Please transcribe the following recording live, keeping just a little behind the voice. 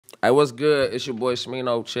Hey, what's good? It's your boy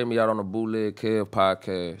Smino. Check me out on the Bootleg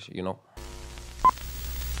podcast, you know.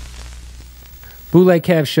 Bootleg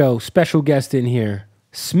Kev Show, special guest in here,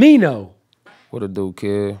 Smino. What it do,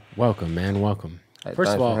 kid? Welcome, man, welcome. Hey,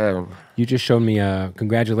 First of all, me. you just showed me,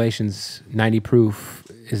 congratulations, 90 Proof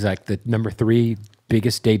is like the #3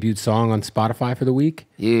 biggest debut song on Spotify for the week.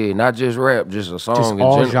 Yeah, not just rap, just a song. Just in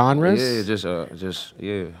all general. genres?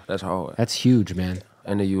 Yeah, that's hard. That's huge, man.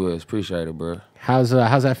 In the U.S., appreciate it, bro. How's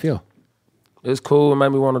that feel? It's cool. It made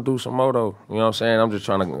me want to do some more, though. You know what I'm saying? I'm just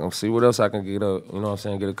trying to see what else I can get up, you know what I'm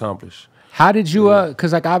saying, get accomplished. How did you,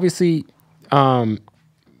 because like obviously, you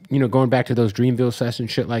know, going back to those Dreamville sessions,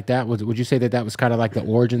 shit like that, would you say that was kind of like the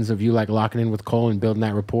origins of you like locking in with Cole and building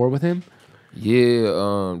that rapport with him?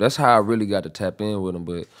 Yeah, that's how I really got to tap in with him.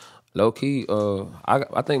 But low key,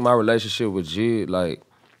 I think my relationship with Jid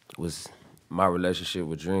was my relationship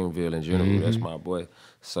with Dreamville in general. That's my boy.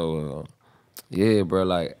 So yeah, bro,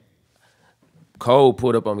 like Cole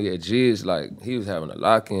put up on me at Jid's, like he was having a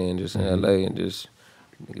lock-in just in LA and just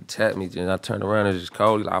nigga tapped me and I turned around and just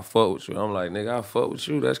called, like, I fuck with you. I'm like, nigga, I fuck with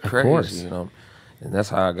you. That's crazy, you know. And that's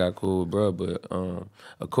how I got cool, bro. But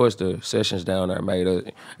of course, the sessions down there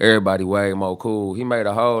made everybody way more cool. He made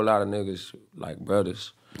a whole lot of niggas like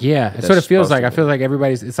brothers. Yeah, that's what it feels like. I feel like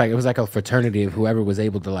everybody's. It was like a fraternity of whoever was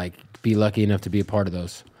able to like be lucky enough to be a part of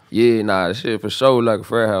those. Yeah, nah, shit for sure like a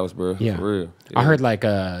frat house, bro. Yeah, for real. Yeah. I heard like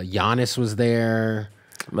Giannis was there.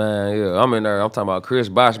 Man, yeah, I'm in there. I'm talking about Chris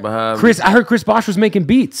Bosh behind me. I heard Chris Bosh was making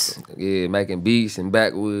beats. Yeah, making beats and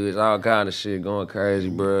backwoods, all kind of shit going crazy,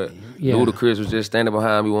 bro. Yeah. Ludacris was just standing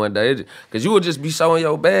behind me one day. Because you would just be so in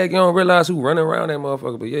your bag, you don't realize who running around that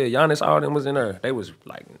motherfucker. But yeah, Giannis, all them was in there. They was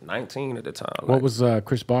like 19 at the time. What was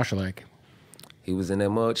Chris Bosh like? He was in that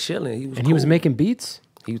mug chilling. He was and cool. He was making beats?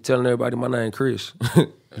 He was telling everybody my name Chris.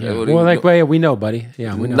 Yeah. Well, like, well, yeah, we know, buddy.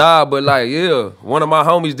 Yeah, we know. Nah, but like, yeah, one of my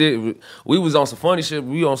homies did. We was on some funny shit.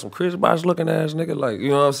 We on some Chris Bosh looking ass nigga. Like, you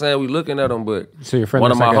know what I'm saying? We looking at him, but so your friend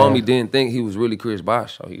one of my like homies didn't think he was really Chris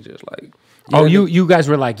Bosh, so he just like. Yeah, oh, you guys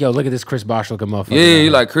were like, yo, look at this Chris Bosh looking motherfucker. Yeah, he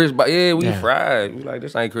like Chris Bosh. Yeah, we fried. We like,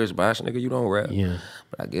 this ain't Chris Bosh, nigga. You don't rap. Yeah,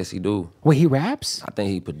 but I guess he do. Wait, he raps? I think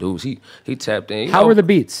he produced. He tapped in. How were the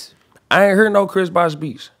beats? I ain't heard no Chris Bosh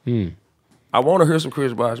beats. I want to hear some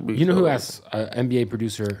Chris Bosh beats. You know who has an NBA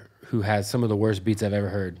producer who has some of the worst beats I've ever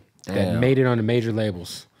heard? Damn. That made it on the major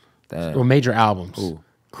labels. Damn. Or major albums. Who?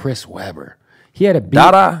 Chris Webber. He had a beat.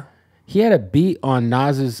 Dada? He had a beat on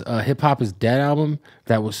Nas's Hip Hop Is Dead album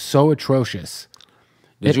that was so atrocious.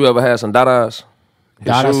 Did you ever have some Dadas?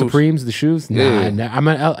 Dada Supremes, the shoes? Yeah.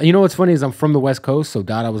 Nah. You know what's funny is I'm from the West Coast, so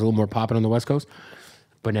Dada was a little more popping on the West Coast.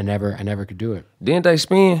 But I never could do it. Didn't they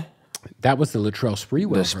spin? That was the Latrell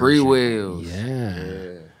Sprewell. The Sprewells.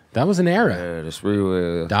 Yeah. That was an era. Yeah, the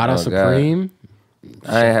Sprewells. Dada Supreme.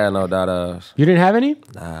 God. I ain't had no Dadas. You didn't have any?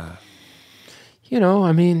 Nah. You know,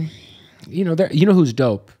 I mean, you know who's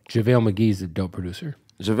dope? JaVale McGee's a dope producer.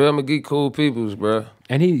 JaVale McGee, cool peoples, bro.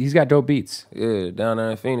 And he's got dope beats. Yeah, down there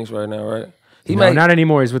in Phoenix right now, right? Not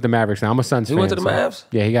anymore. He's with the Mavericks now. I'm a Suns fan. He went to the Mavs?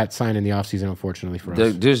 Yeah, he got signed in the offseason, unfortunately, for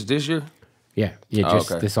us. This year? Yeah,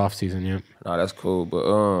 just this offseason, yeah. No, that's cool,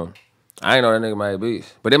 but I ain't know that nigga made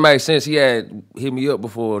beats. But it makes sense. He had hit me up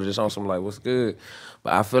before just on some like, what's good?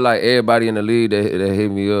 But I feel like everybody in the league that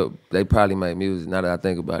hit me up, they probably make music. Now that I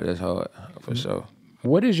think about it, that's hard, for sure.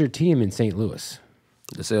 What is your team in St. Louis?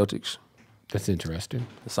 The Celtics. That's interesting.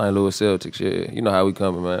 The St. Louis Celtics, yeah. You know how we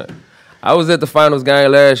coming, man. I was at the finals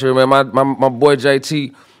game last year, man. My boy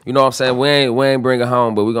JT, you know what I'm saying? We ain't bring it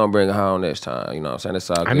home, but we gonna bring it home next time. You know what I'm saying? That's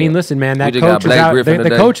all good. I mean, listen, man, that coach is out.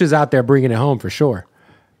 The coach is out there bringing it home for sure.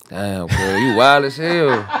 Damn, bro, you wild as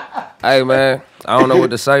hell. Hey, man, I don't know what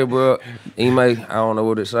to say, bro. Ime, I don't know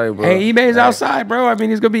what to say, bro. Hey, Ime's outside, bro. I mean,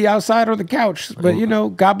 he's gonna be outside on the couch, but you know,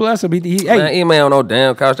 God bless him. Hey, man, Ime on no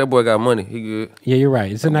damn couch. That boy got money. He good. Yeah, you're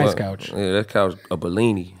right. It's a nice couch. Yeah, that couch a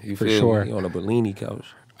Bellini. You for feel sure. Me? He on a Bellini couch.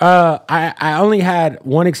 I only had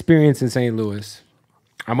one experience in St. Louis.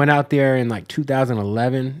 I went out there in like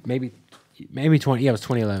 2011, maybe 20. Yeah, it was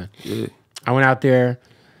 2011. Yeah. I went out there.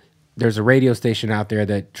 There's a radio station out there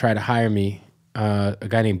that tried to hire me. A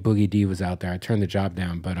guy named Boogie D was out there. I turned the job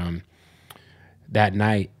down, but that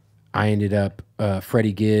night I ended up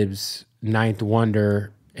Freddie Gibbs, Ninth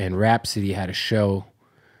Wonder, and Rhapsody had a show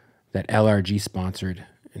that LRG sponsored,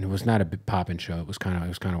 and it was not a big poppin' show. It was kind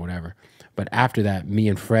of whatever. But after that, me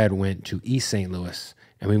and Fred went to East St. Louis,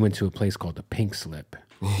 and we went to a place called the Pink Slip.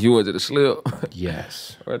 You went to the Slip?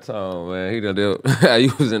 Yes. What time, man? He done did.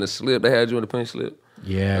 You was in the Slip. They had you in the Pink Slip?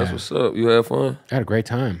 Yeah. That's what's up. You had fun? I had a great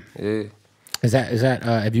time. Yeah. Is that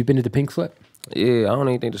have you been to the Pink Slip? Yeah, I don't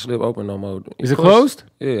even think the slip open no more. Is it closed?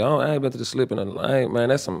 Yeah, I ain't been to the slip in man,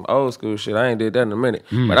 that's some old school shit. I ain't did that in a minute.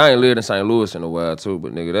 But I ain't lived in St. Louis in a while too.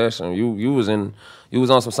 But nigga, that's some you was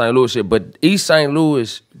on some St. Louis shit. But East St.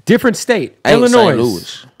 Louis, different state, ain't Illinois. St.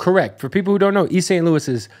 Louis. Correct. For people who don't know, East St. Louis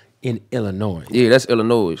is in Illinois. Yeah, that's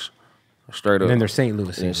Illinois. Straight up. And then there's St.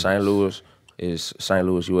 Louis. And St. Louis is St.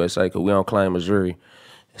 Louis, USA, because we don't claim Missouri.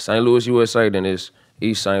 St. Louis, USA, then it's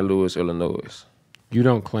East St. Louis, Illinois. You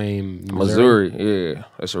don't claim Missouri, yeah.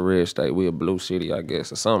 That's a red state. We a blue city, I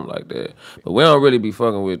guess, or something like that. But we don't really be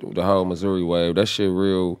fucking with the whole Missouri wave. That shit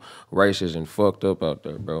real racist and fucked up out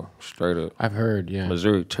there, bro. Straight up. I've heard, yeah.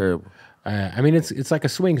 Missouri, terrible. I mean, it's like a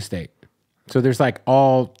swing state. So there's like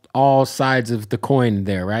all sides of the coin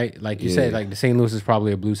there, right? Like you said, like the St. Louis is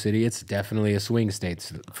probably a blue city. It's definitely a swing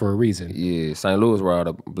state for a reason. Yeah, St. Louis where all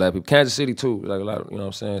the black people. Kansas City too, like a lot of, you know what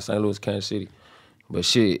I'm saying? St. Louis, Kansas City. But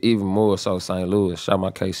shit, even more so St. Louis. Shout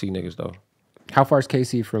my KC niggas though. How far is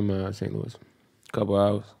KC from St. Louis? Couple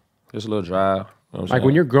hours. Just a little drive. You know what I'm Like saying?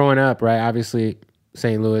 when you're growing up, right? Obviously,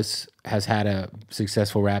 St. Louis has had a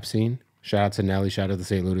successful rap scene. Shout out to Nelly, shout out to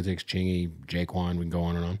St. Lunatics, Chingy, Jaquan, we can go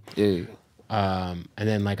on and on. Yeah. And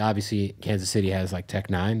then like obviously Kansas City has like Tech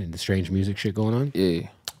Nine and the strange music shit going on. Yeah.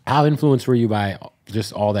 How influenced were you by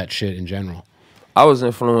just all that shit in general? I was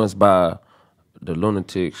influenced by the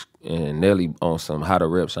Lunatics and Nelly on some how to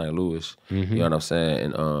rep St. Louis. You know what I'm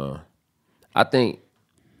saying? And I think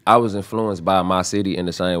I was influenced by my city in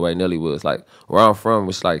the same way Nelly was. Like where I'm from,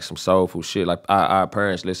 it's like some soulful shit. Like our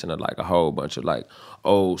parents listen to like a whole bunch of like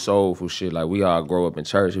old soulful shit. Like we all grow up in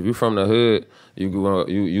church. If you from the hood, you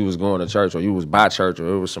was going to church, or you was by church, or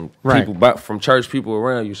it was some people from church people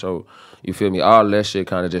around you. So you feel me? All that shit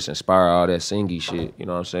kind of just inspire all that singy shit. You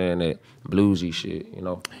know what I'm saying? That bluesy shit. You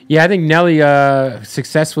know? Yeah, I think Nelly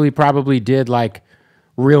successfully probably did like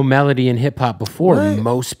real melody and hip hop before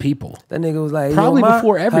most people. That nigga was like, probably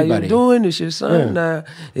before everybody. How you doing this shit, son? Nah,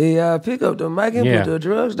 yeah, pick up the mic and put the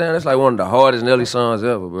drugs down. That's like one of the hardest Nelly songs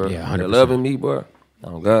ever, bro. Yeah, 100%. Loving Me, bro.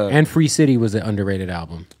 Oh God. And Free City was an underrated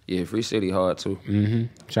album. Yeah, Free City hard too.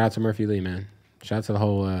 Shout out to Murphy Lee, man. Shout out to the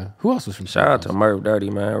whole. Who else was from? Shout out to Murph Dirty,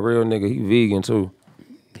 man. Real nigga. He vegan too.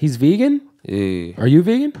 He's vegan? Yeah. Are you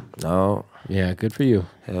vegan? No. Yeah, good for you.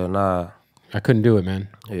 Hell nah. I couldn't do it, man.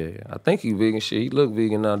 Yeah, I think he vegan shit. He look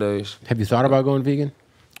vegan nowadays. Have you thought about going vegan?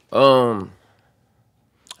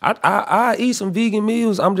 I eat some vegan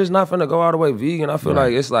meals. I'm just not finna go all the way vegan. I feel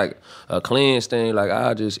like it's like a cleanse thing. Like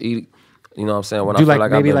I just eat, you know what I'm saying? When Do I feel like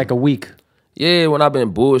like maybe like a week. Yeah, when I've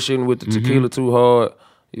been bullshitting with the tequila too hard.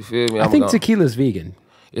 You feel me? I think tequila's vegan.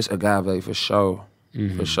 It's agave for sure.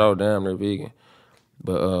 For sure, damn near vegan.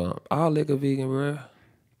 But all liquor vegan, bro.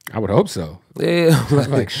 I would hope so. Yeah,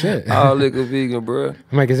 like shit. All liquor vegan, bro.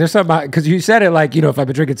 I'm like, is there something? Because you said it like, you know, if I've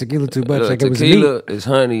been drinking tequila too much, like it was meat. Tequila is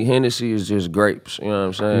honey, Hennessy is just grapes. You know what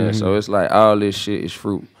I'm saying? So it's like all this shit is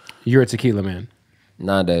fruit. You're a tequila man.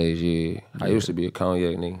 Nowadays, yeah. I used to be a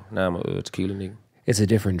cognac nigga. Now I'm a tequila nigga. It's a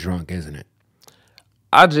different drunk, isn't it?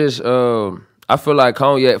 I just, I feel like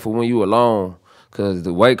cognac for when you alone. Cause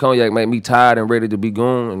the way cognac make me tired and ready to be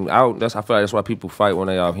gone and out. I feel like that's why people fight when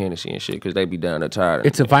they off Hennessy and shit. Cause they be down there tired.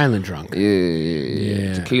 It's a violent drunk.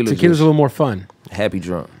 Yeah. Tequila's a little more fun. Happy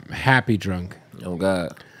drunk. Happy drunk. Oh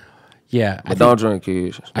God. Yeah. But don't drink,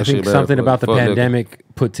 kids. I think something about the pandemic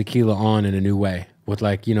put tequila on in a new way. With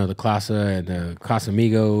like, you know, the Casa and the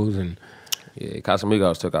Casamigos and yeah,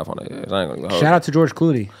 Casamigos took off on that ass. I ain't gonna hold shout out to George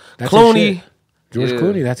Clooney. That's Clooney. George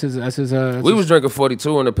Clooney. That's his. We was drinking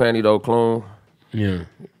 42 in the panty though, Clooney. Yeah.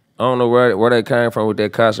 I don't know where they came from with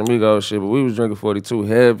that Casamigos shit, but we was drinking 42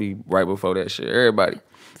 heavy right before that shit. Everybody.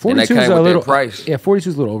 42 and they came is with that price. Yeah, 42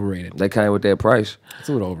 is a little overrated. They came with that price. It's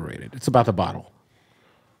a little overrated. It's about the bottle.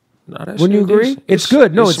 Nah, that Wouldn't you agree? It's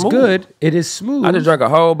good. No, it's good. It is smooth. I just drank a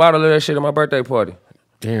whole bottle of that shit at my birthday party.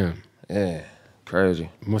 Damn. Yeah. Crazy.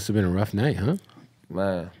 Must have been a rough night, huh?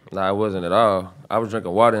 Man. Nah, it wasn't at all. I was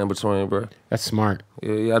drinking water in between, bro. That's smart.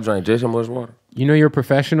 Yeah, I drank just as much water. You know you're a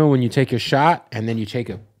professional when you take your shot and then you take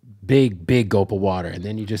a big gulp of water and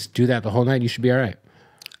then you just do that the whole night. You should be all right.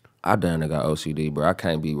 I done got OCD, bro. I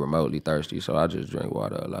can't be remotely thirsty, so I just drink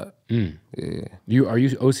water a lot. Yeah. Are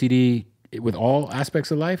you OCD with all aspects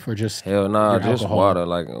of life or just hell nah, just alcohol? water.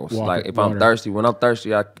 Like if I'm thirsty, when I'm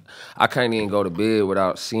thirsty, I can't even go to bed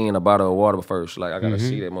without seeing a bottle of water first. Like I gotta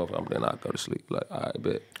see that motherfucker, then I go to sleep. Like I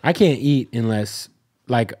bet. I can't eat unless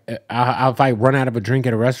like if I run out of a drink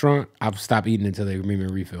at a restaurant, I'll stop eating until they give me a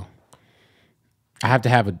refill. I have to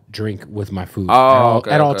have a drink with my food at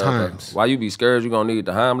all times. Okay. Why you be scared you gonna need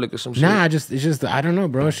the Heimlich or some shit? Nah, it's just I don't know,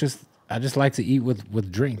 bro. It's just I just like to eat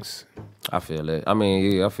with drinks. I feel it. I mean,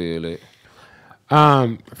 yeah, I feel it.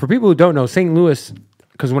 For people who don't know, St. Louis,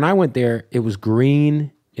 because when I went there, it was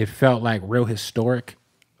green. It felt like real historic.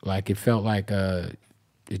 Like it felt like I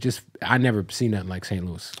never seen nothing like St.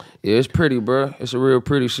 Louis. Yeah, it's pretty, bro. It's a real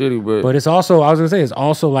pretty city, But it's also, I was gonna say, it's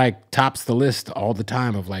also like tops the list all the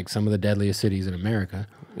time of like some of the deadliest cities in America.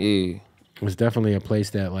 yeah. It's definitely a place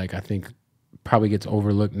that like I think probably gets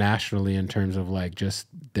overlooked nationally in terms of like just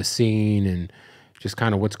the scene and just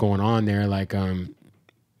kind of what's going on there. Like,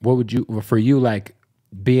 what would you, for you, like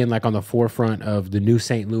being like on the forefront of the new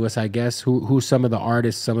St. Louis, I guess, who's some of the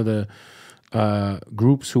artists, some of the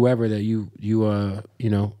groups, whoever that you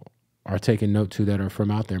know, are taking note to that are from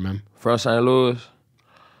out there, man? From St. Louis?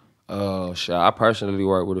 Shit, I personally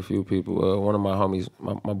work with a few people. One of my homies,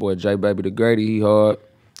 my boy J Baby the Grady, he hard.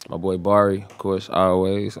 My boy Barry, of course,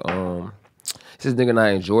 always. It's this nigga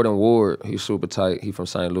named Jordan Ward. He's super tight. He from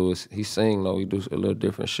St. Louis. He sing though. He do a little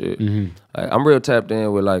different shit. Like, I'm real tapped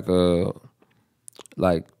in with like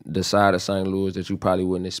the side of St. Louis that you probably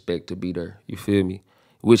wouldn't expect to be there. You feel me?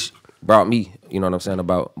 Which brought me, you know what I'm saying,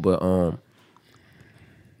 about. But I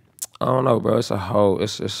don't know, bro. It's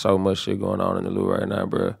just so much shit going on in the Lou right now,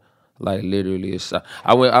 bro. Like literally,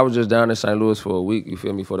 I was just down in St. Louis for a week. You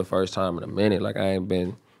feel me? For the first time in a minute. Like I ain't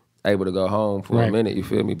been able to go home for a minute. You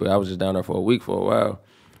feel me? But I was just down there for a week for a while,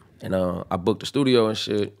 and I booked a studio and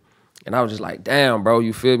shit. And I was just like, damn, bro,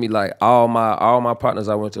 you feel me? Like all my partners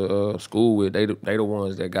I went to school with, they the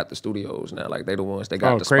ones that got the studios now. Like they the ones that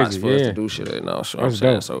got the spots for us to do shit. You know, so I'm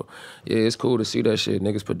saying. Dope. So yeah, it's cool to see that shit.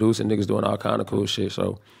 Niggas producing, niggas doing all kind of cool shit.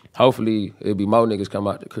 So hopefully it'll be more niggas come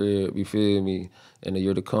out the crib, you feel me, in the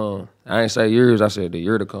year to come. I ain't say years, I said the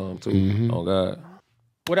year to come too. Oh God.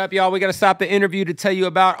 What up, y'all? We got to stop the interview to tell you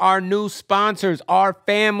about our new sponsors, our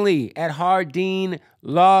family at Hardin,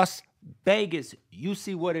 Las Vegas. You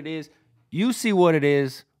see what it is. You see what it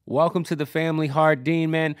is. Welcome to the family,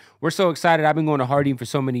 Hardin, man. We're so excited. I've been going to Hardin for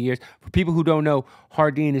so many years. For people who don't know,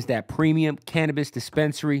 Hardin is that premium cannabis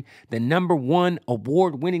dispensary, the #1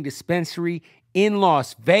 award-winning dispensary in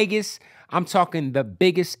Las Vegas. I'm talking the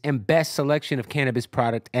biggest and best selection of cannabis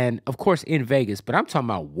product, and of course in Vegas, but I'm talking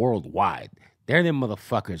about worldwide. They're them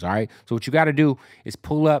motherfuckers, all right? So what you got to do is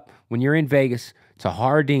pull up when you're in Vegas to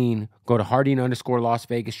Hardin. Go to Hardin_Las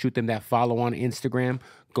Vegas. Shoot them that follow on Instagram.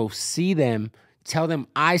 Go see them. Tell them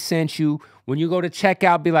I sent you. When you go to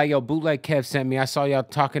checkout, be like, yo, Bootleg Kev sent me. I saw y'all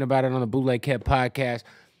talking about it on the Bootleg Kev podcast.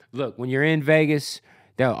 Look, when you're in Vegas,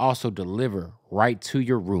 they'll also deliver right to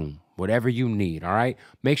your room. Whatever you need, all right?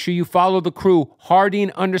 Make sure you follow the crew,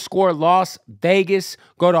 Hardin_Las Vegas.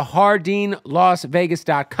 Go to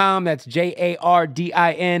HardinLasVegas.com. That's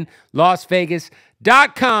JARDIN,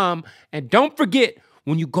 LasVegas.com. And don't forget,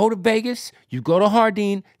 when you go to Vegas, you go to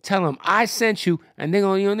Hardin, tell them I sent you, and they're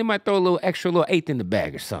gonna, they might throw a little eighth in the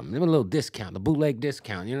bag or something. Give them a little discount, the bootleg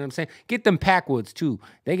discount. You know what I'm saying? Get them Packwoods too.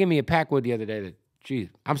 They gave me a Packwood the other day that, geez,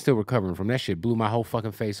 I'm still recovering from that shit. Blew my whole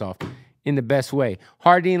fucking face off. In the best way.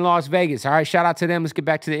 Hardin, Las Vegas. All right, shout out to them. Let's get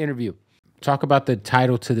back to the interview. Talk about the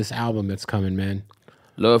title to this album that's coming, man.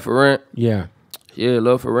 Love for Rent. Yeah. Yeah,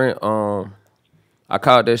 Love for Rent. I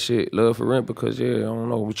called that shit Love for Rent because, yeah, I don't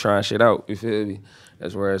know, we trying shit out. You feel me?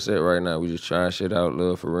 That's where it's at right now. We just trying shit out,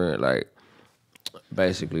 Love for Rent. Like,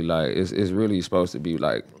 basically, like, it's really supposed to be,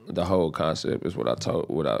 like, the whole concept is what I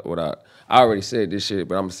already said this shit,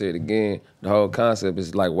 but I'm going to say it again. The whole concept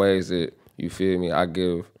is, like, ways that, you feel me, I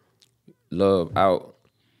give love out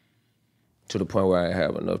to the point where I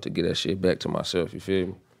have enough to get that shit back to myself, you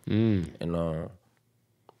feel me? And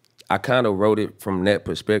I kind of wrote it from that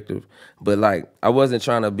perspective, but like I wasn't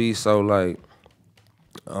trying to be so like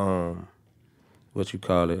what you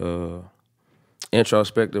call it,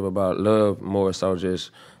 introspective about love, more so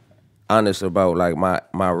just honest about like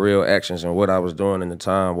my real actions and what I was doing in the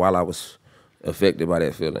time while I was affected by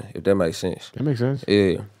that feeling, if that makes sense. That makes sense.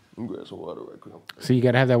 Yeah. Let me grab some water right quick. So you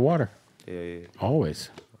got to have that water. Yeah.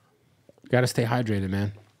 Always. Got to stay hydrated,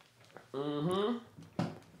 man.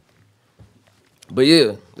 But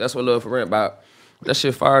yeah, that's what Love for Rent about. That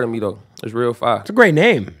shit fire to me though. It's real fire. It's a great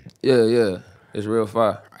name. Yeah. It's real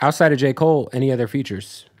fire. Outside of J. Cole, any other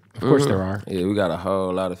features? Of course there are. Yeah, we got a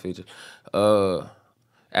whole lot of features.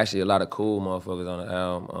 Actually a lot of cool motherfuckers on the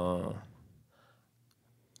album.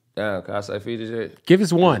 Damn, can I say features yet? Give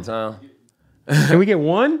us one. Can we get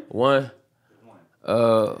one? One?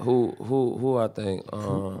 Who I think?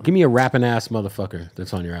 Give me a rapping ass motherfucker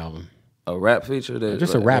that's on your album. A rap feature? That,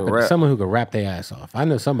 just like, a rapper, someone who could rap their ass off. I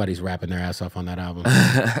know somebody's rapping their ass off on that album.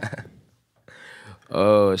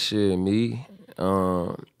 Shit, me.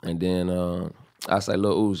 And then I say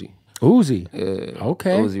Lil Uzi. Uzi. Yeah.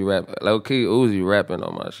 Okay. Uzi rapping. Low key, Uzi rapping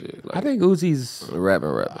on my shit. Like, I think Uzi's rapping.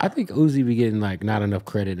 I think Uzi be getting like not enough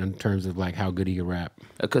credit in terms of like how good he can rap.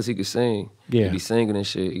 Because he can sing. Yeah. He be singing and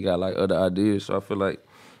shit. He got like other ideas. So I feel like,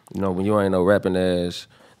 you know, when you ain't no rapping ass,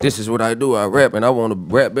 this is what I do. I rap and I want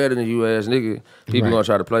to rap better than you ass nigga. People Right. gonna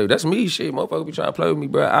try to play. That's me shit. Motherfucker be trying to play with me,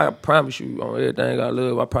 bro. I promise you on everything I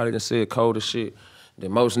love, I probably done said colder shit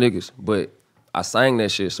than most niggas. But I sang that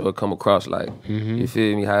shit so it come across like, you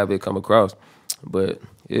feel me, however it come across. But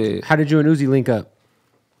yeah. How did you and Uzi link up?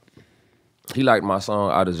 He liked my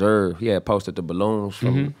song I Deserve. He had posted the balloons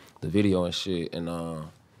from the video and shit. And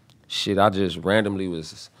shit, I just randomly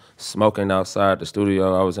was smoking outside the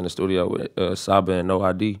studio. I was in the studio with Saba and No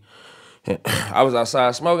ID. And I was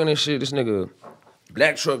outside smoking and shit. This nigga,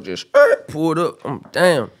 black truck just pulled up. I'm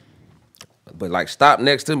damn. But like stopped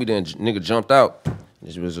next to me, then nigga jumped out.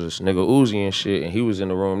 This was this nigga Uzi and shit. And he was in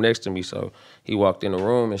the room next to me. So he walked in the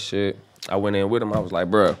room and shit. I went in with him. I was like,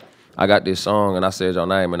 bruh, I got this song and I said your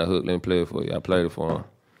name in the hook. Let me play it for you. I played it for him.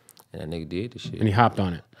 And that nigga did the shit. And he hopped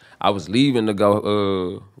on it. I was leaving to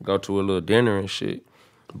go to a little dinner and shit.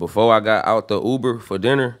 Before I got out the Uber for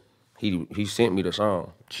dinner, he sent me the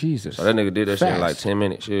song. Jesus. So that nigga did that shit in Fast. like 10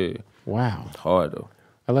 minutes. Yeah. Wow. Hard though.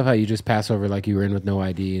 I love how you just pass over like you were in with No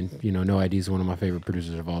ID, and you know No ID is one of my favorite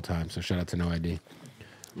producers of all time. So shout out to No ID.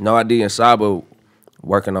 No ID and Saba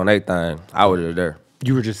working on their thing. I was just there.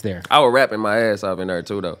 You were just there. I was rapping my ass off in there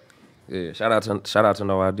too though. Yeah. Shout out to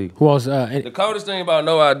No ID. Who else? The coldest thing about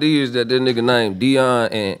No ID is that this nigga named Dion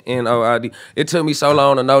and NOID. It took me so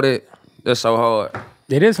long to know that. That's so hard.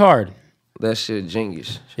 It is hard. That shit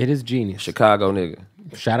genius. It is genius. Chicago nigga.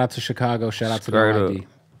 Shout out to Chicago. Shout out to Straight No ID.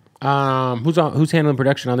 Who's handling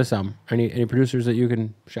production on this album? Any producers that you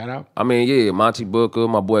can shout out? I mean, yeah, Monty Booker,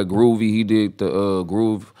 my boy Groovy, he did the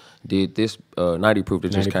Groove, did this 90 Proof that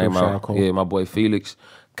just 90 came Proof, shout out. out Cole. Yeah, my boy Felix,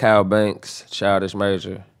 Kyle Banks, Childish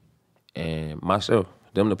Major, and myself.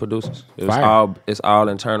 Them the producers. Fire. It's all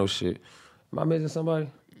internal shit. Am I missing somebody?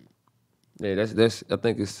 Yeah, that's I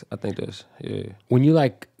think that's yeah. When you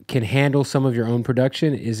like can handle some of your own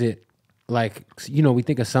production, is it like, you know, we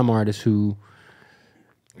think of some artists who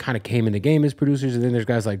kind of came in the game as producers, and then there's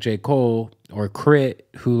guys like J. Cole or Crit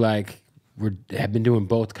who like have been doing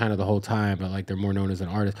both kind of the whole time, but like they're more known as an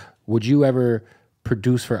artist. Would you ever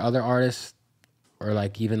produce for other artists, or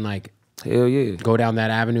like even like Hell yeah. go down that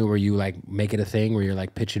avenue where you like make it a thing where you're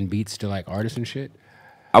like pitching beats to like artists and shit?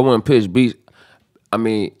 I wouldn't pitch beats. I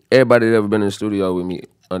mean, everybody that ever been in the studio with me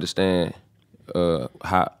understand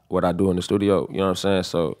what I do in the studio. You know what I'm saying?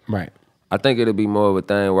 So Right. I think it'll be more of a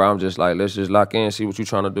thing where I'm just like, let's just lock in, see what you're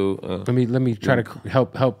trying to do. Let me try to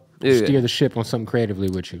help Yeah. steer the ship on something creatively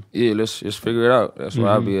with you. Yeah, let's just figure it out. That's where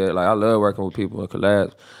I be at. Like, I love working with people and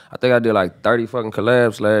collabs. I think I did like 30 fucking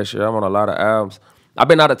collabs last year. I'm on a lot of albums. I've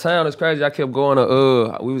been out of town. It's crazy. I kept going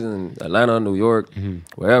to, we was in Atlanta, New York,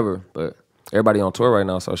 wherever. But everybody on tour right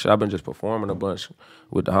now. So shit, I've been just performing a bunch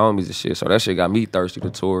with the homies and shit. So that shit got me thirsty to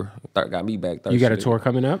tour. Got me back thirsty. You got a tour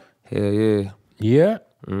coming up? Hell yeah. Yeah.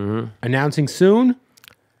 Announcing soon?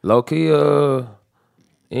 Low key,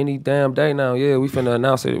 any damn day now. Yeah, we finna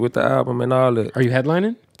announce it with the album and all that. Are you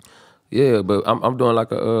headlining? Yeah, but I'm doing like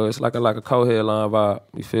it's like a co-headline vibe.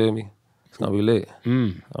 You feel me? It's gonna be lit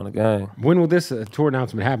on the game. When will this tour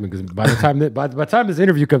announcement happen? Because by the time by the time this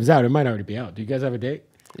interview comes out, it might already be out. Do you guys have a date?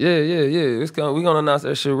 Yeah. We gonna announce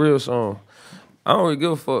that shit real soon. I don't really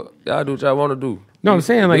give a fuck. Y'all do what y'all want to do. No, I'm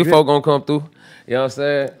saying like these folk gonna come through. You know what I'm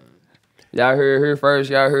saying? Y'all heard it here first.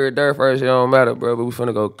 Y'all heard it there first. It don't matter, bro. But we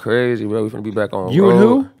finna go crazy, bro. We finna be back on You road. and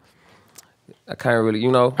who? I can't really,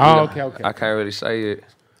 you know. Oh, okay. I can't really say it.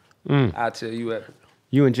 I'll tell you at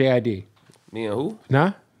You and JID. me and who?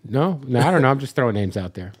 Nah? No, I don't know. I'm just throwing names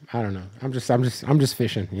out there. I don't know. I'm just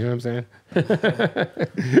fishing. You know what I'm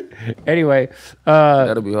saying? Anyway,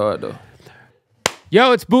 That'll be hard though.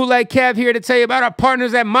 yo, it's Bootleg Kev here to tell you about our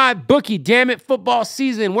partners at MyBookie. Damn it, football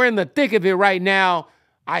season. We're in the thick of it right now.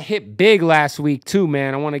 I hit big last week too,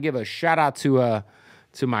 man. I want to give a shout out to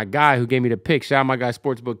my guy who gave me the pick. Shout out my guy,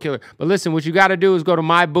 Sportsbook Killer. But listen, what you got to do is go to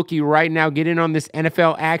MyBookie right now. Get in on this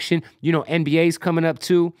NFL action. You know, NBA's coming up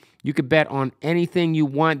too. You could bet on anything you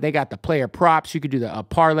want. They got the player props. You could do the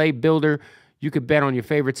parlay builder. You could bet on your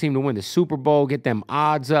favorite team to win the Super Bowl. Get them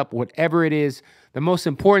odds up, whatever it is. The most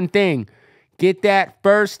important thing, get that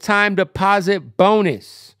first-time deposit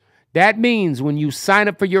bonus. That means when you sign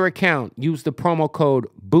up for your account, use the promo code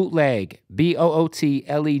BOOTLEG,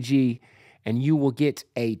 BOOTLEG, and you will get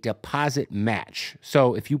a deposit match.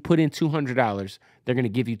 So if you put in $200, they're going to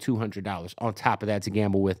give you $200 on top of that to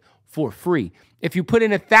gamble with for free. If you put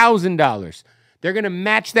in $1,000, they're going to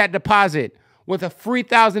match that deposit with a free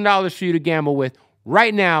 $1,000 for you to gamble with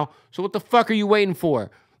right now. So what the fuck are you waiting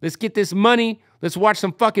for? Let's get this money. Let's watch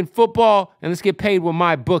some fucking football, and let's get paid with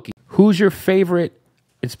my bookie. Who's your favorite?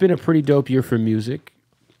 It's been a pretty dope year for music.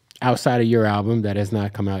 Outside of your album that has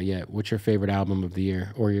not come out yet, what's your favorite album of the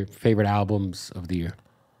year or your favorite albums of the year?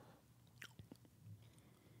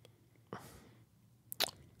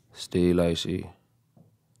 Steve Lacy.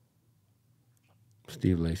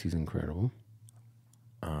 Steve Lacy's incredible.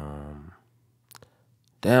 Damn,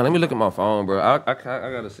 let me look at my phone, bro. I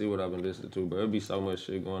gotta see what I've been listening to, bro. There'd be so much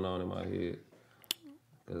shit going on in my head.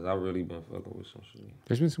 Cause I really been fucking with some shit.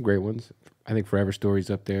 There's been some great ones. I think Forever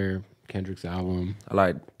Story's up there. Kendrick's album. I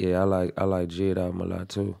like Jid album a lot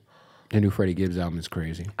too. The new Freddie Gibbs album is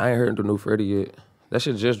crazy. I ain't heard the new Freddie yet. That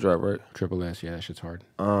shit just dropped, right? Triple S, yeah, that shit's hard.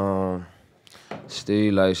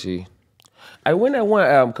 Steve Lacy. Hey, when that one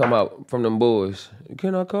album come out from them boys?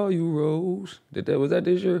 Can I call you Rose? Was that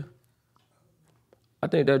this year? I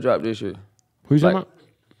think that dropped this year. Who's talking about?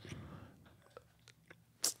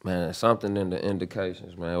 Man, something in the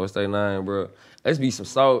indications, man. What's their name, bro? Let's be some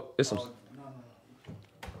salt. It's some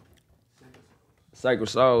Sacred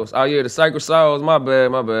Souls. Oh yeah, the Sacred Souls. My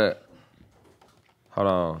bad. Hold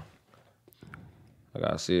on. I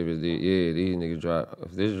gotta see if it's these niggas drop.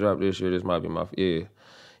 If this drop this year, this might be my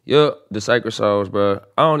the Sacred Souls, bro.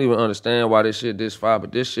 I don't even understand why this shit this fire,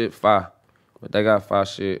 but this shit fire. But they got fire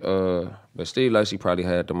shit. But Steve Lacy probably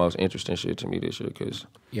had the most interesting shit to me this year, cause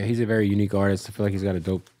he's a very unique artist. I feel like he's got a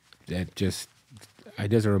dope that just it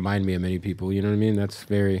doesn't remind me of many people. You know what I mean? It's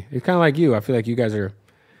kind of like you. I feel like you guys are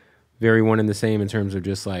very one and the same in terms of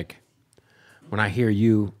just like when I hear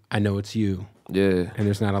you, I know it's you. Yeah. And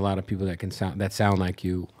there's not a lot of people that sound like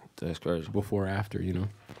you. That's crazy. Before or after, you know.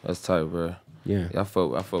 That's tight, bro. Yeah. I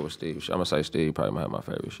fuck with Steve. I'm gonna say Steve probably might have my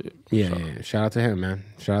favorite shit. Yeah. Shout out to him, man.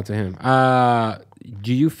 Shout out to him.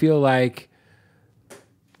 Do you feel like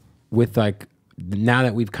with like now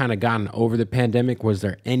that we've kind of gotten over the pandemic, was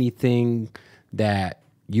there anything that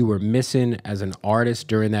you were missing as an artist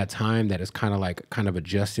during that time that has kind of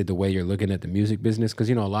adjusted the way you're looking at the music business? Because,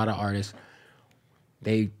 you know, a lot of artists,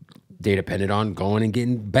 they depended on going and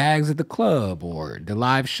getting bags at the club or the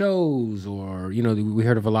live shows, or, you know, we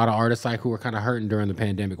heard of a lot of artists like who were kind of hurting during the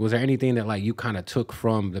pandemic. Was there anything that like you kind of took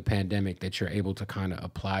from the pandemic that you're able to kind of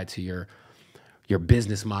apply to your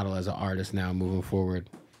business model as an artist now moving forward,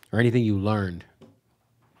 or anything you learned?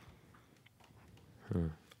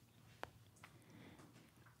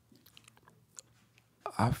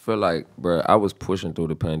 I feel like, bro, I was pushing through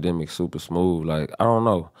the pandemic super smooth. Like, I don't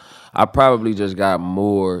know. I probably just got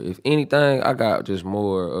more, if anything, I got just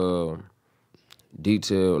more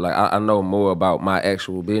detail. Like, I know more about my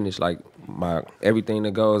actual business, like my everything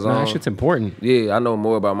that goes on. That shit's important. Yeah, I know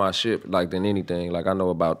more about my shit, like, than anything. Like, I know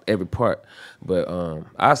about every part. But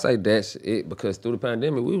I say that's it, because through the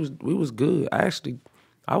pandemic, we was good.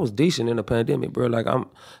 I was decent in the pandemic, bro. Like,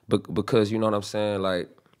 because, you know what I'm saying? Like,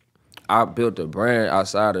 I built a brand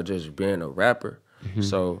outside of just being a rapper. Mm-hmm.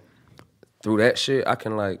 So through that shit, I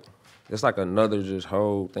can like, it's like another just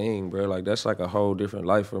whole thing, bro. Like that's like a whole different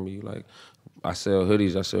life for me. Like I sell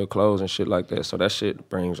hoodies, I sell clothes and shit like that. So that shit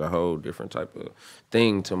brings a whole different type of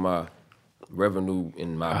thing to my revenue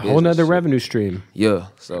in my business. A whole nother revenue stream. Yeah,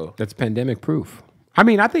 so. That's pandemic proof. I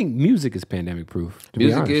mean, I think music is pandemic proof.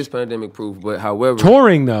 Music is pandemic proof, but however...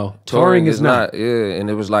 Touring, though. Touring is not. Yeah, and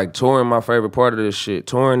it was like touring my favorite part of this shit.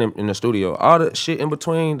 Touring in the studio. All the shit in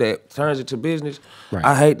between that turns into business, right.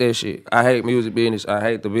 I hate that shit. I hate music business. I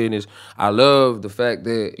hate the business. I love the fact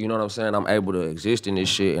that, you know what I'm saying, I'm able to exist in this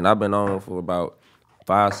shit, and I've been on for about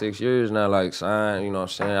 5-6 years now, like, signed, you know what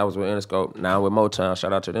I'm saying? I was with Interscope, now with Motown,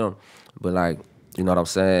 shout out to them. But, like, you know what I'm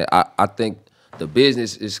saying? I think... the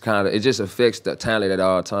business is kind of, it just affects the talent at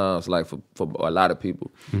all times, like for a lot of people.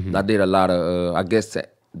 Mm-hmm. I did a lot of, I guess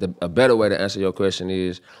a better way to answer your question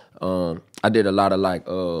is, I did a lot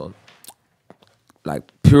of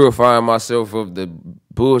like purifying myself of the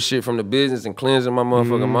bullshit from the business and cleansing my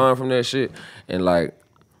motherfucking mind from that shit. And like,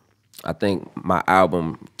 I think my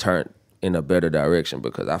album turned in a better direction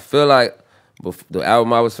because I feel like the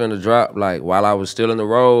album I was finna drop, like while I was still in the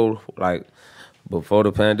role, like, before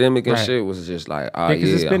the pandemic and shit was just like,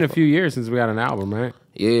 because it's been a few years since we got an album, right?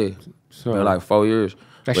 Yeah, so been like 4 years.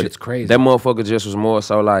 That shit's crazy. That motherfucker just was more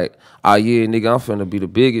so like, yeah, nigga, I'm finna be the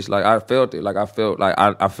biggest. Like I felt it. Like I felt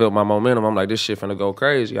my momentum. I'm like, this shit finna go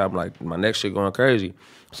crazy. I'm like, my next shit going crazy.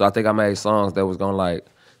 So I think I made songs that was gonna like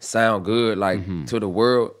sound good, like to the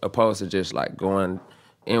world, opposed to just like going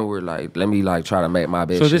inward. Like, let me like try to make my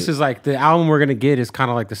best. So this is like the album we're gonna get is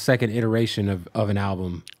kind of like the second iteration of an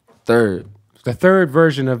album. Third. The third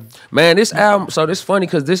version of Man, this album, so this funny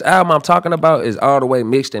because this album I'm talking about is all the way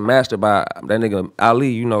mixed and mastered by that nigga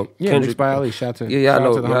Ali, you know. yeah, Kendrick. mixed by Ali. Shout to Yeah, shout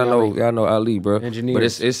out to the homie Ali. y'all know Ali, bro.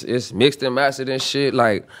 Engineers. But it's mixed and mastered and shit.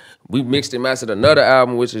 Like we mixed and mastered another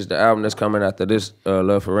album, which is the album that's coming after this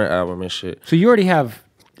Love for Rent album and shit. So you already have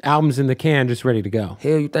albums in the can just ready to go.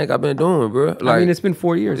 Hell, you think I've been doing, bro? Like, I mean, it's been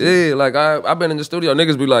 4 years. Yeah, like I've been in the studio.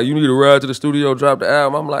 Niggas be like, you need to ride to the studio, drop the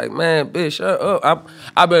album. I'm like, man, bitch, shut up.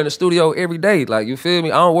 I've been in the studio every day. Like, you feel me?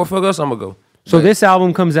 I don't work for us. I'm gonna go. So this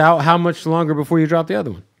album comes out. How much longer before you drop the other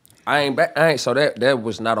one? I ain't back. So that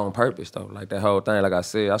was not on purpose though. Like that whole thing. Like I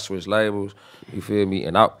said, I switched labels. You feel me?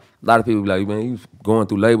 And a lot of people be like, man, you going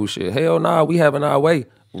through label shit. Hell nah, we having our way.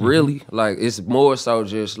 Really? Like it's more so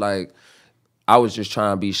just like. I was just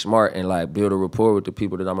trying to be smart and like build a rapport with the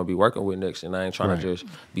people that I'm gonna be working with next, and I ain't trying to just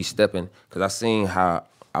be stepping because I seen how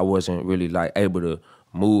I wasn't really like able to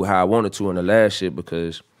move how I wanted to in the last shit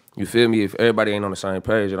because you feel me, if everybody ain't on the same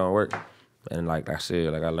page, it don't work. And like I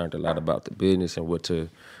said, like I learned a lot about the business and what to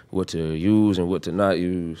use and what to not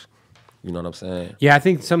use. You know what I'm saying? Yeah, I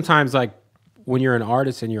think sometimes like when you're an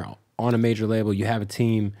artist and you're on a major label, you have a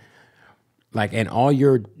team, like, and all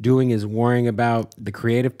you're doing is worrying about the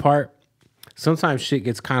creative part. Sometimes shit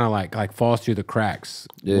gets kind of like falls through the cracks,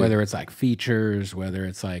 whether it's like features, whether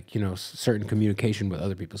it's like, you know, certain communication with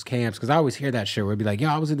other people's camps. Because I always hear that shit where it'd be like, yo,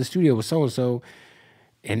 I was in the studio with so-and-so,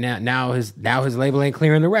 and now his label ain't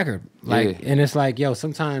clearing the record. Like, and it's like, yo,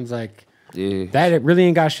 sometimes like that it really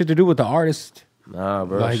ain't got shit to do with the artist. Nah,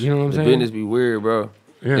 bro. Like, you know what I'm saying? The business be weird, bro.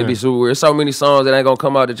 Yeah. It be super weird. There's so many songs that ain't gonna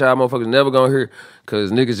come out that y'all motherfuckers never gonna hear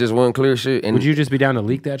because niggas just wouldn't clear shit. And would you just be down to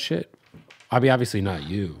leak that shit? I mean, obviously not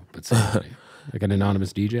you, but somebody. Like an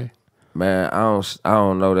anonymous DJ? Man, I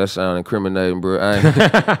don't know. That sound incriminating, bro. I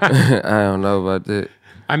don't know about that.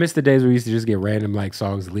 I miss the days where we used to just get random like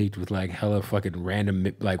songs leaked with like hella fucking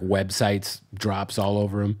random like websites drops all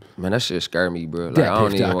over them. Man, that shit scare me, bro. Like I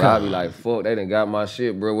don't even. I be like, fuck, they done got my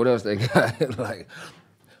shit, bro. What else they got? Like,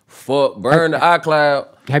 fuck, burn the iCloud.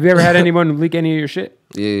 Have you ever had anyone leak any of your shit?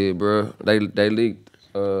 Yeah, bro. They leaked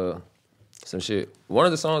some shit. One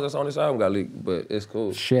of the songs that's on this album got leaked, but it's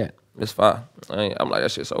cool. Shit. It's fire. I'm like,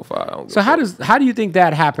 that shit so fire. So how do you think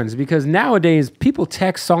that happens? Because nowadays people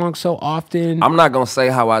text songs so often. I'm not gonna say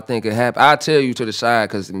how I think it happened. I'll tell you to the side,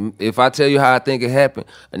 because if I tell you how I think it happened,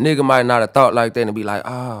 a nigga might not have thought like that and be like,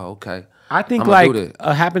 oh, okay. I think like it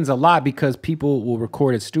happens a lot because people will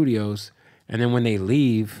record at studios and then when they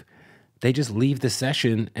leave, they just leave the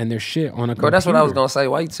session and their shit on a computer. Bro, that's what I was gonna say.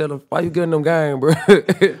 Why you getting them game, bro?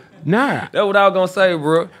 Nah. That's what I was gonna say,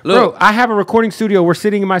 bro. Look. Bro, I have a recording studio. We're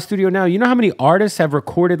sitting in my studio now. You know how many artists have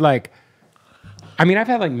recorded like, I mean, I've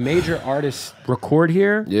had like major artists record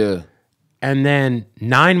here. Yeah. And then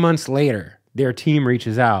 9 months later, their team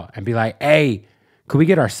reaches out and be like, hey, could we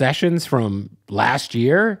get our sessions from last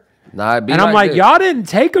year? Nah, and I'm like, y'all didn't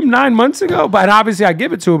take them 9 months ago? But obviously I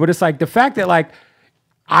give it to him. But it's like the fact that like,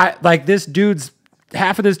 half of this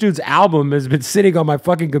dude's album has been sitting on my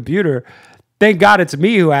fucking computer. Thank God it's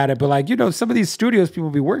me who had it, but like, you know, some of these studios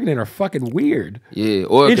people be working in are fucking weird. Yeah,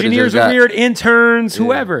 or engineers are weird, interns,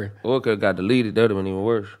 whoever. Or it could have got deleted. That would have been even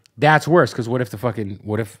worse. That's worse, because what if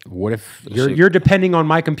you're depending on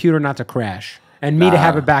my computer not to crash and me to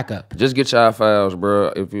have a backup? Just get your files,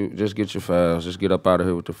 bro. If you just get your files, just get up out of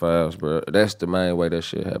here with the files, bro. That's the main way that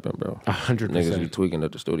shit happen, bro. 100%. Niggas be tweaking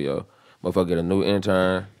at the studio. Motherfucker get a new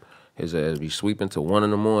intern. His ass be sweeping till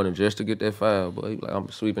 1 a.m. just to get that file, boy. He be like, I'm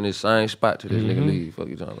sweeping this same spot till this nigga leave. Fuck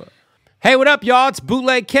you talking about? Hey, what up, y'all? It's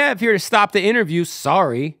Bootleg Kev here to stop the interview.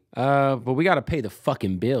 Sorry, but we got to pay the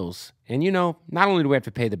fucking bills. And you know, not only do we have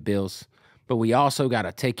to pay the bills, but we also got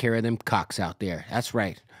to take care of them cocks out there. That's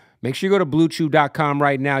right. Make sure you go to BlueChew.com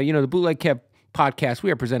right now. You know, the Bootleg Kev podcast,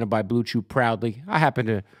 we are presented by Blue Chew proudly. I happen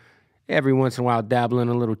to every once in a while dabble in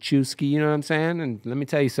a little chewski, you know what I'm saying? And let me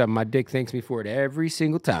tell you something, my dick thanks me for it every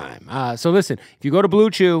single time. So listen, if you go to Blue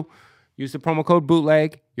Chew, use the promo code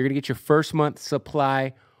BOOTLEG, you're going to get your first month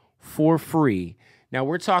supply for free. Now,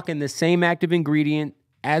 we're talking the same active ingredient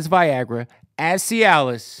as Viagra, as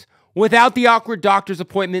Cialis, without the awkward doctor's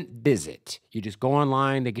appointment visit. You just go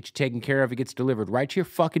online, they get you taken care of, it gets delivered right to your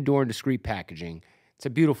fucking door in discreet packaging. It's a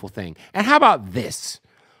beautiful thing. And how about this?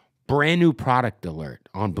 Brand new product alert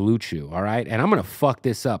on Blue Chew, all right? And I'm going to fuck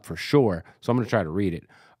this up for sure, so I'm going to try to read it.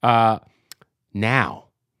 Now,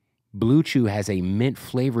 Blue Chew has a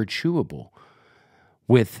mint-flavored chewable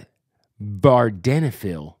with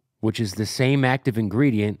vardenafil, which is the same active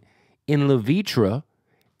ingredient in Levitra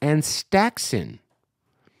and Staxin.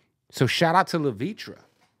 So shout out to Levitra.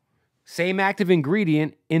 Same active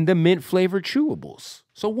ingredient in the mint-flavored chewables.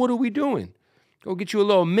 So what are we doing? Go get you a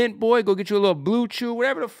little mint boy. Go get you a little blue chew.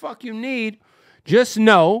 Whatever the fuck you need. Just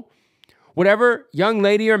know, whatever young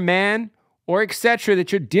lady or man or etc.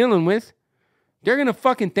 that you're dealing with, they're going to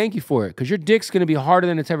fucking thank you for it because your dick's going to be harder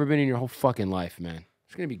than it's ever been in your whole fucking life, man.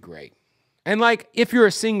 It's going to be great. And like, if you're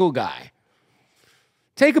a single guy,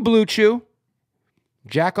 take a blue chew,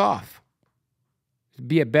 jack off.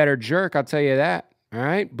 Be a better jerk, I'll tell you that. All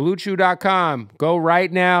right? BlueChew.com. Go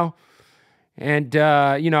right now. And,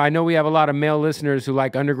 I know we have a lot of male listeners who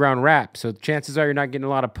like underground rap, so chances are you're not getting a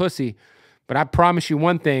lot of pussy. But I promise you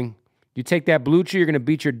one thing. You take that Blue Chew, you're going to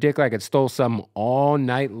beat your dick like it stole something all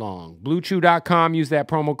night long. BlueChew.com. Use that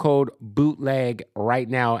promo code BOOTLEG right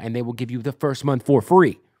now, and they will give you the first month for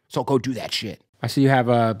free. So go do that shit. I see you have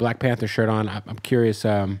a Black Panther shirt on. I'm curious,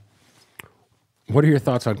 what are your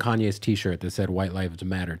thoughts on Kanye's T-shirt that said "White Lives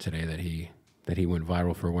Matter" today that he went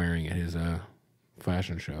viral for wearing at his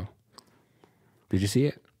fashion show? Did you see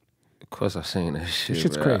it? Of course I seen that shit. This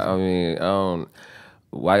shit's bro. crazy. I mean,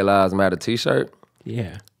 White Lives Matter T-shirt.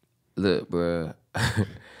 Yeah. Look, bro.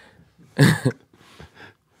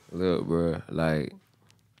 Look, bro. Like,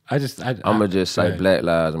 I'ma just say Black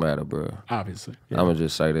Lives Matter, bro. Obviously. Yeah. I'ma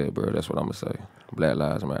just say that, bro. That's what I'ma say. Black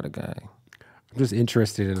Lives Matter, gang. I'm just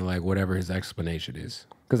interested in like whatever his explanation is,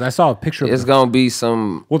 because I saw a picture. It's gonna be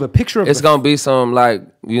some. Well, the picture of it's gonna be some like,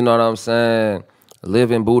 you know what I'm saying,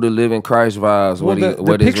 living Buddha, living Christ vibes. Well,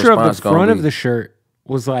 what the his picture of the response gonna front be. of the shirt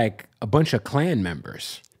was like a bunch of Klan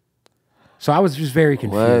members. So I was just very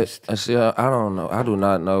confused. What? See, I don't know. I do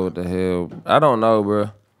not know what the hell. I don't know, bro.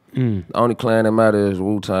 The only clan that matters is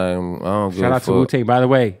Wu-Tang. I don't give Shout a out to fuck. Wu-Tang. By the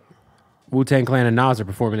way, Wu-Tang Clan and Nas are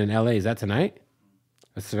performing in LA. Is that tonight?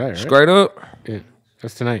 That's tonight, right? Straight up. Yeah,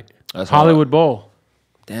 that's tonight. That's Hollywood Bowl.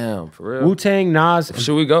 Damn, for real. Wu-Tang, Nas,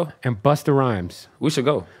 Should we go? and Busta Rhymes. We should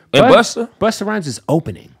go. And Busta? Busta Rhymes is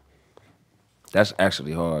opening. That's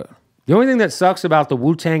actually hard. The only thing that sucks about the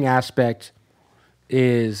Wu-Tang aspect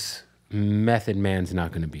is Method Man's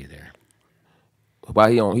not going to be there.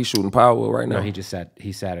 Why he's shooting Power right now? No, he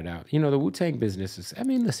sat it out. You know, the Wu-Tang business is, I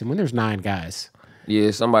mean, listen, when there's 9 guys.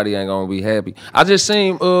 Yeah, somebody ain't gonna be happy. I just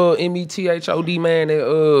seen METHOD man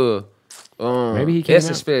at Maybe he came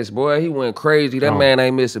Essence out. Fest, boy. He went crazy. That man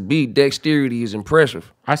ain't miss a beat. Dexterity is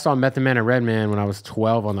impressive. I saw Method Man and Redman when I was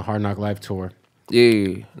 12 on the Hard Knock Life tour.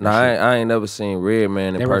 Yeah. Nah, I ain't never seen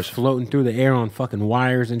Redman in They were person. floating through the air on fucking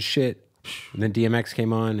wires and shit. And then DMX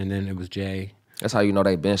came on, and then it was Jay. That's how you know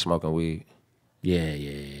they been smoking weed. Yeah.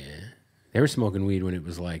 They were smoking weed when it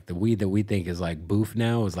was like, the weed that we think is like boof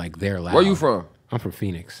now is like they're loud. Where you from? I'm from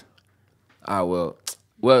Phoenix. Well,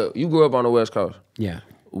 you grew up on the West Coast. Yeah.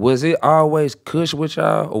 Was it always Kush with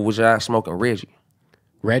y'all, or was y'all smoking Reggie?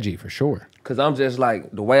 Reggie, for sure. Cause I'm just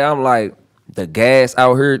like, the way I'm like, the gas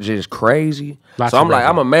out here just crazy. Lots so of I'm like, Reggie.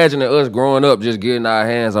 I'm imagining us growing up just getting our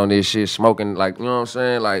hands on this shit, smoking, like, you know what I'm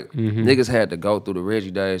saying? Like, niggas had to go through the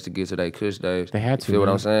Reggie days to get to their Kush days. They had You to, feel what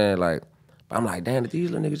man. I'm saying? Like, I'm like, damn, did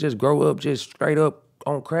these little niggas just grow up just straight up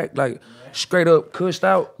on crack, like straight up cushed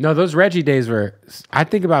out? No, those Reggie days were, I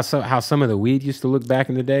think about how some of the weed used to look back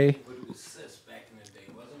in the day.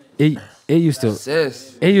 It used to,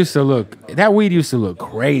 Sis. it used to look, that weed used to look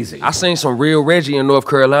crazy. I seen some real Reggie in North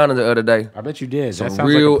Carolina the other day. I bet you did. That Some sounds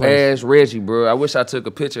real like a place. ass Reggie, bro. I wish I took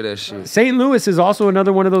a picture of that shit. St. Louis is also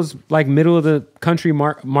another one of those like middle of the country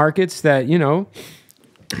markets that, you know,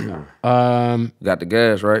 Got the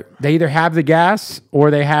gas, right? they either have the gas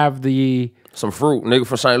or they have the, Some fruit. Nigga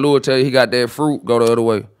from St. Louis tell you he got that fruit, go the other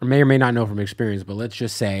way. or may or may not know from experience, but let's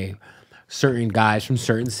just say certain guys from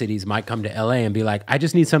certain cities might come to LA and be like, I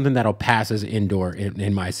just need something that'll pass as indoor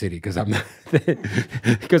in my city because I'm not,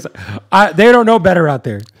 because they don't know better out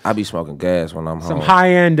there. I be smoking gas when I'm Some home.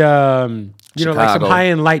 high end, you know, like some Chicago. high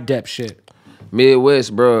end light depth shit.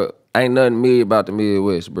 Midwest, bro. Ain't nothing mid about the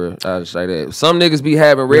Midwest, bro. I just say that. Some niggas be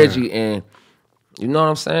having Reggie, and you know what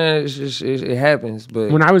I'm saying? It's just, it happens.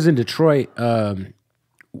 But When I was in Detroit,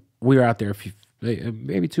 we were out there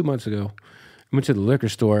maybe 2 months ago. I went to the liquor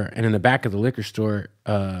store, and in the back of the liquor store,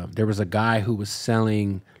 there was a guy who was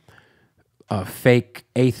selling fake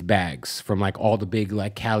eighth bags from like all the big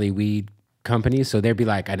like Cali weed companies. So there'd be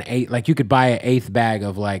like like you could buy an eighth bag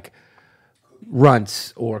of like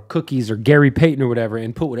runts or cookies or Gary Payton or whatever,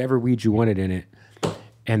 and put whatever weed you wanted in it.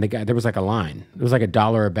 And the guy, there was like a line. It was like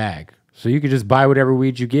 $1 a bag, so you could just buy whatever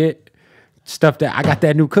weed you get. Stuff that I got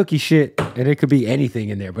that new cookie shit, and it could be anything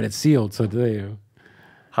in there, but it's sealed. So you know.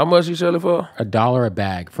 how much you sell it for? $1 a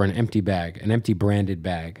bag for an empty bag, an empty branded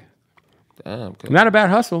bag. Damn. Not a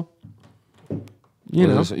bad hustle. You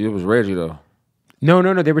know. It was Reggie though.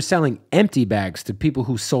 No. They were selling empty bags to people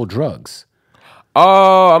who sold drugs.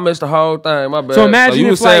 Oh, I missed the whole thing. My bad. So imagine you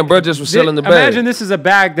if, were saying like, bro just was selling the bag. Imagine this is a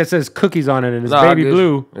bag that says cookies on it and it's Nah, I baby guess-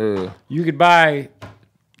 blue. Yeah. You could buy.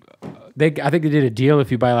 I think they did a deal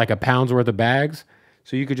if you buy like a pound's worth of bags.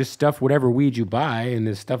 So you could just stuff whatever weed you buy and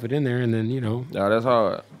then stuff it in there and then Nah, that's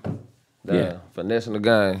hard. Damn. Yeah. Finessing the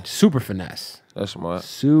game. super finesse. That's smart.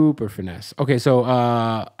 Super finesse. Okay, so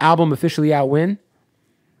album officially out when?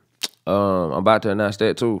 I'm about to announce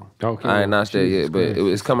that too. Okay, I ain't announced that Jesus yet, but Christ.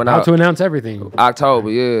 it's coming Out out to announce everything. October.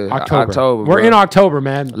 Yeah, October. We're bro. in October,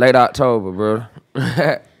 man. Late October, bro.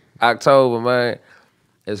 October, man.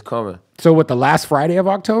 It's coming. So what, the last Friday of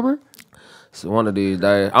October? So one of these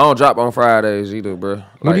days. I don't drop on Fridays either, bro.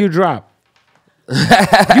 What do you drop?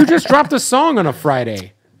 You just dropped a song on a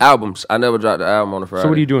Friday. Albums. I never dropped the album on a Friday. So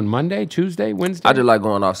what are you doing? Monday, Tuesday, Wednesday? I just like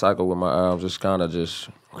going off cycle with my albums. Just kind of just.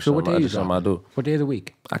 So what day you something I do. What day of the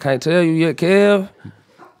week? I can't tell you yet, Kev.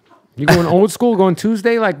 You going old school? Going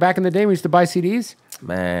Tuesday like back in the day when we used to buy CDs?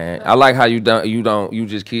 Man, I like how you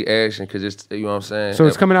just keep asking because it's, you know what I'm saying? So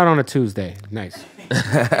it's coming out on a Tuesday. Nice.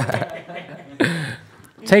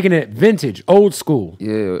 Taking it vintage, old school.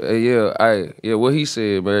 Yeah, what he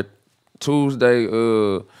said, man. Tuesday,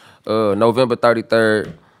 November 33rd.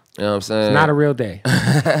 You know what I'm saying? It's not a real day.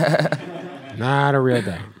 Not a real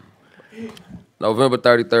day. November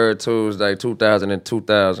 33rd, Tuesday,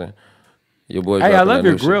 2000. Your boy. Hey, I love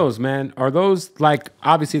your new shit. grills, man. Are those like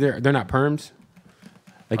obviously they're not perms?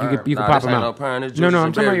 Like you could pop them out. No, perm, it's no, juices I'm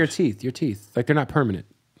and talking about your berries. teeth. Your teeth, like they're not permanent.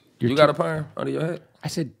 You got a perm under your head? I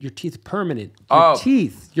said your teeth permanent. Your Oh.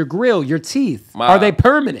 teeth, your grill, your teeth. My- Are they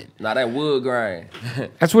permanent? Nah, that wood grain.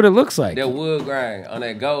 That's what it looks like. That wood grain on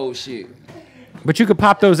that gold shit. But you could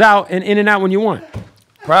pop those out and in and out when you want.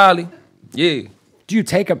 Probably. Yeah. Do you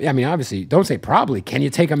take them? I mean, obviously, don't say probably. Can you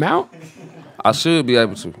take them out? I should be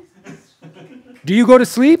able to. Do you go to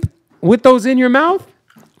sleep with those in your mouth?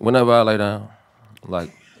 Whenever I lay down.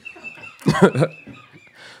 Like.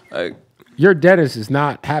 like. Your dentist is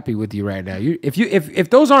not happy with you right now. If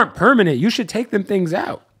those aren't permanent, you should take them things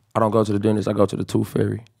out. I don't go to the dentist. I go to the tooth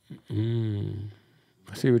fairy.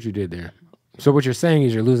 I see what you did there. So what you're saying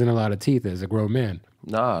is you're losing a lot of teeth as a grown man.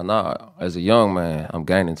 Nah. As a young man, I'm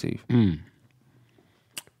gaining teeth.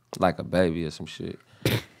 Like a baby or some shit.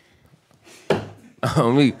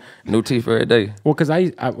 On me, new teeth every day. Well, because I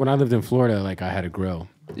when I lived in Florida, like I had a grill,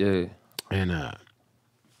 Yeah. and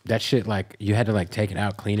that shit, like you had to like take it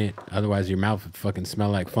out, clean it, otherwise your mouth would fucking smell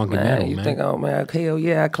like funky metal, You man. think, oh man, hell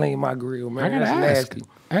yeah, I clean my grill, man. I gotta That's ask.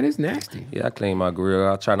 nasty. That is nasty. Yeah, I clean my grill.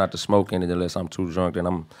 I try not to smoke in it unless I'm too drunk and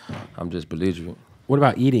I'm just belligerent. What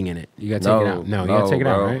about eating in it? You gotta take it out. No, you gotta take it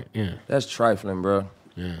out, bro. right? Yeah. That's trifling, bro.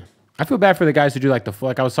 Yeah. I feel bad for the guys who do like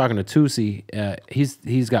like I was talking to Tusi.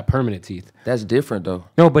 He's got permanent teeth. That's different though.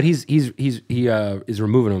 No, but he is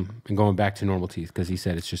removing them and going back to normal teeth because he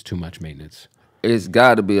said it's just too much maintenance. It's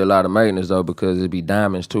got to be a lot of maintenance though because it be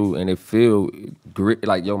diamonds too, and it feel grit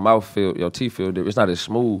like your mouth feel, your teeth feel different. It's not as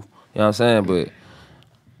smooth. You know what I'm saying? But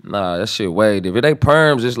nah, that shit way different. If they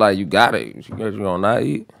perms, it's like you got it. You gonna not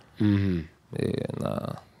eat. Yeah,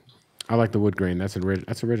 nah. I like the wood grain. That's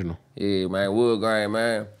original. Yeah, man, wood grain,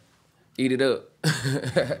 man. Eat it up.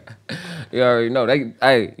 You already know.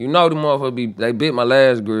 You know the motherfucker they bit my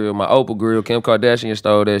last grill, my Opal grill. Kim Kardashian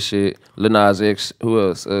stole that shit. Lil Nas X, who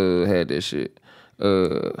else had that shit?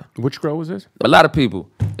 Which grill was this? A lot of people.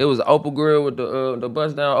 It was an Opal grill with the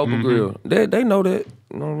bust down Opal grill. They know that.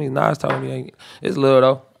 You know what I mean? Nas told me it's love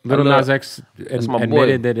though. Little Nas X my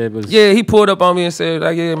admitted boy. that it was. Yeah, he pulled up on me and said,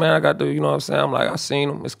 like, yeah, man, I got the, you know what I'm saying? I'm like, I seen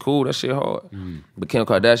him. It's cool. That shit hard. But Kim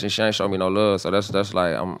Kardashian, she ain't show me no love. So that's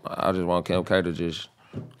like, I just want Kim K to just,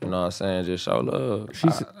 you know what I'm saying, just show love.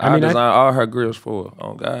 I designed all her grills for her.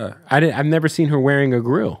 Oh, God. I've never seen her wearing a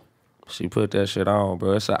grill. She put that shit on,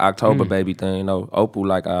 bro. It's an October baby thing, though. Opal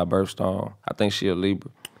like our birthstone. I think she a Libra.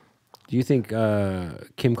 Do you think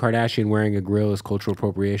Kim Kardashian wearing a grill is cultural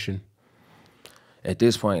appropriation? At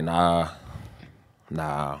this point, nah.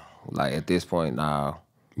 Like, at this point, nah.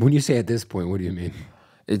 When you say at this point, what do you mean?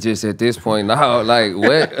 It's just at this point now, like,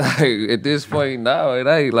 what? Like, at this point now, it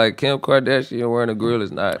ain't like Kim Kardashian wearing a grill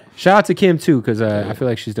is not. Shout out to Kim, too, because I feel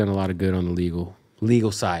like she's done a lot of good on the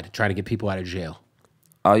legal side, trying to get people out of jail.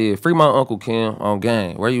 Oh, yeah. Free my Uncle Kim on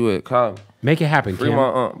gang. Where you at? Call me. Make it happen, Free Kim. my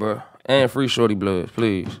aunt, bro. And free Shorty Blood,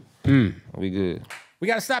 please. We good. We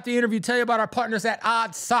got to stop the interview, tell you about our partners at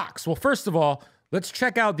Odd Socks. Well, first of all, let's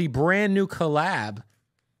check out the brand new collab.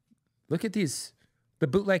 Look at these, the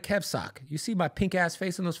Bootleg Kev sock. You see my pink ass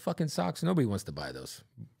face in those fucking socks? Nobody wants to buy those.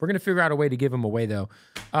 We're going to figure out a way to give them away though.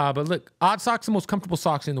 But look, Odd Socks, the most comfortable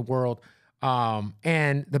socks in the world.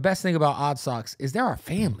 And the best thing about Odd Socks is they're our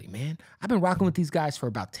family, man. I've been rocking with these guys for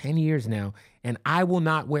about 10 years now, and I will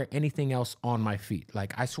not wear anything else on my feet.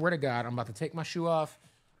 Like, I swear to God, I'm about to take my shoe off.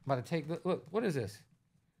 I'm about to take, look, what is this?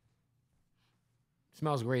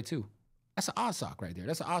 Smells great too. That's an Odd Sock right there.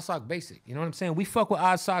 That's an Odd Sock basic. You know what I'm saying? We fuck with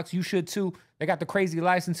Odd Socks. You should too. They got the crazy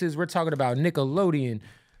licenses. We're talking about Nickelodeon.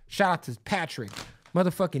 Shout out to Patrick.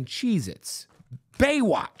 Motherfucking Cheez-Its.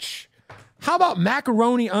 Baywatch. How about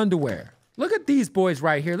macaroni underwear? Look at these boys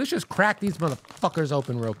right here. Let's just crack these motherfuckers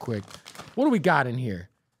open real quick. What do we got in here?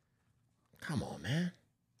 Come on, man.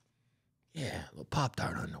 Yeah, a little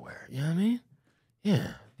Pop-Tart underwear. You know what I mean?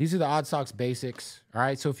 Yeah. These are the Odd Socks basics. All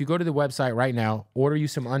right. So if you go to the website right now, order you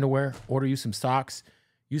some underwear, order you some socks,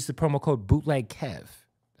 use the promo code BootlegKev.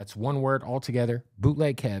 That's one word altogether,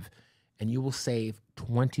 BootlegKev, and you will save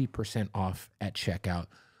 20% off at checkout.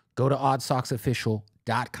 Go to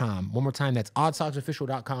oddsocksofficial.com. One more time, that's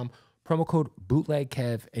oddsocksofficial.com. Promo code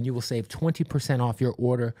BootlegKev, and you will save 20% off your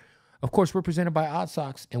order. Of course, we're presented by Odd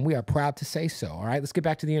Socks, and we are proud to say so. All right, let's get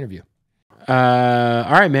back to the interview. All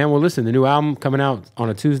right, man. Well, listen, the new album coming out on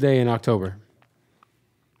a Tuesday in October.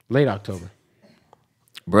 Late October.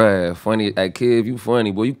 Bruh, funny. Hey, Kev, you funny.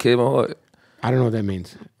 Boy, you Kevin Hart. I don't know what that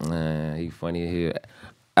means. Nah, he funny here.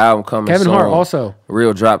 Album coming Kevin soon. Hart also.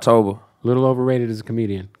 Real Droptober. A little overrated as a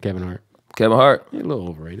comedian, Kevin Hart. Kevin Hart? Yeah, a little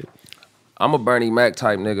overrated. I'm a Bernie Mac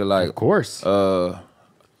type nigga. Like, of course.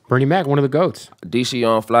 Bernie Mac, one of the GOATs. DC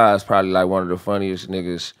on Fly is probably like one of the funniest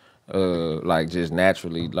niggas. Like just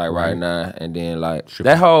naturally, like right now, and then like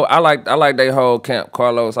that whole, I like they whole Camp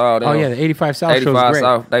Carlos, all them. Oh yeah, the 85 South show is great.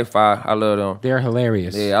 South, they fire. I love them. They're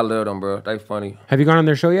hilarious. Yeah, I love them, bro. They funny. Have you gone on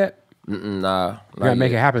their show yet? Nah. You gotta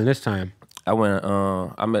make it happen this time. I went.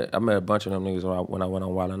 I met a bunch of them niggas when I went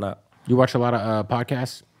on Wild 'N Out. You watch a lot of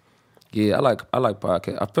podcasts? Yeah, I like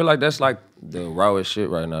podcasts. I feel like that's like the rawest shit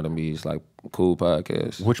right now to me. It's like cool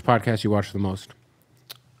podcasts. Which podcast you watch the most?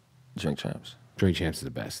 Drink Champs. Drink Champs is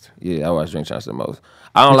the best. Yeah, I watch Drink Champs the most.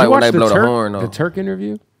 I don't like when they blow the horn though. The Turk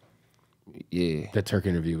interview? Yeah. The Turk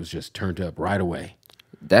interview was just turned up right away.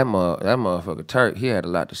 That motherfucker Turk, he had a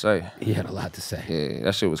lot to say. He had a lot to say. Yeah,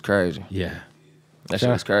 that shit was crazy. Yeah. That shit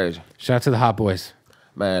was crazy. Shout out to the Hot Boys.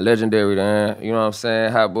 Man, legendary, man. You know what I'm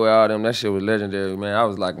saying? Hot Boy, all them, that shit was legendary, man. I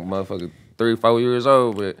was like a motherfucker 3-4 years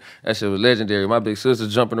old, but that shit was legendary. My big sister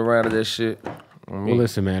jumping around to that shit. Well,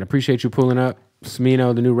 listen, man, appreciate you pulling up.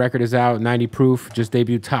 Smino, the new record is out, 90 Proof, just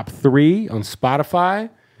debuted top 3 on Spotify.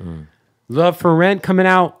 Love for Rent coming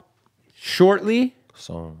out shortly.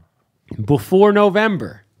 Song. Before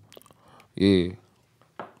November. Yeah.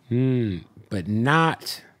 But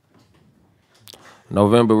not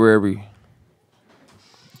November 32nd.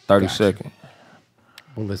 Gotcha.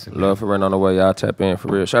 Well, listen, Love for Rent on the way. Y'all tap in for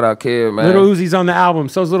real. Shout out Kev, man. Little Uzi's on the album.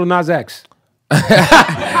 So's Little Nas X.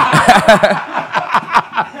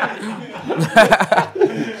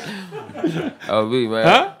 Oh, me, man.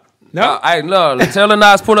 Huh? No? Hey, no. Tell the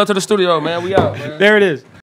Nas pull up to the studio, man. We out, man. There it is.